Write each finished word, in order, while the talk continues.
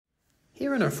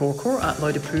Here in our forecourt at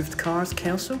Lloyd Approved Cars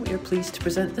Kelso, we are pleased to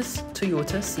present this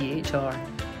Toyota CHR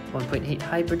 1.8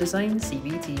 Hybrid Design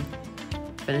CVT,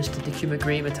 finished in Decuma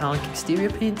grey metallic exterior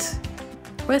paint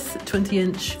with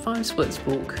 20-inch 5-split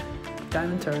spoke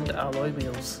diamond turned alloy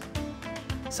wheels.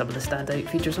 Some of the standout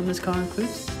features on this car include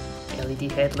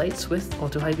LED headlights with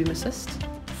auto high beam assist,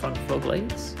 front fog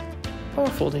lights, power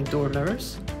folding door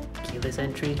mirrors, keyless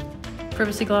entry,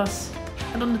 privacy glass,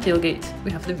 and on the tailgate we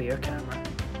have the rear camera.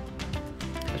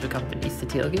 As we come beneath the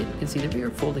tailgate, we can see the rear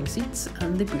folding seats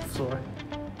and the boot floor.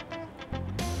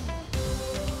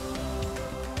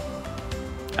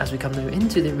 As we come now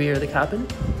into the rear of the cabin,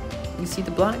 you can see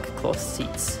the black cloth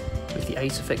seats with the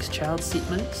Isofix child seat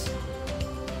mounts.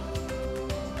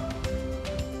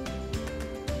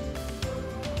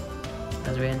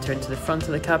 As we enter into the front of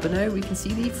the cabin now, we can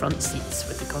see the front seats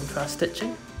with the contrast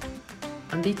stitching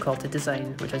and the quilted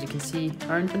design, which as you can see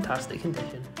are in fantastic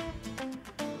condition.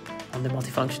 On the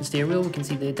multifunction steering wheel, we can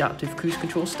see the adaptive cruise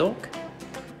control stalk,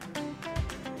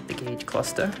 the gauge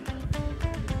cluster,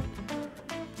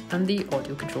 and the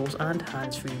audio controls and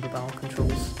hands-free mobile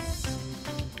controls.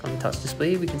 On the touch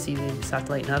display, we can see the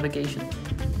satellite navigation,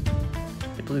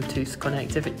 the Bluetooth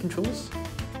connectivity controls,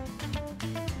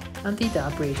 and the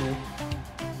DAB radio.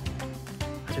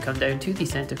 As we come down to the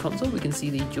centre console, we can see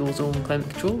the dual zone climate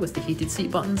control with the heated seat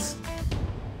buttons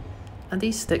and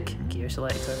the stick gear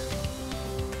selector.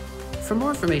 For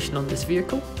more information on this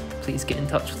vehicle, please get in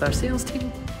touch with our sales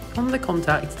team on the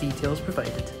contact details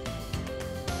provided.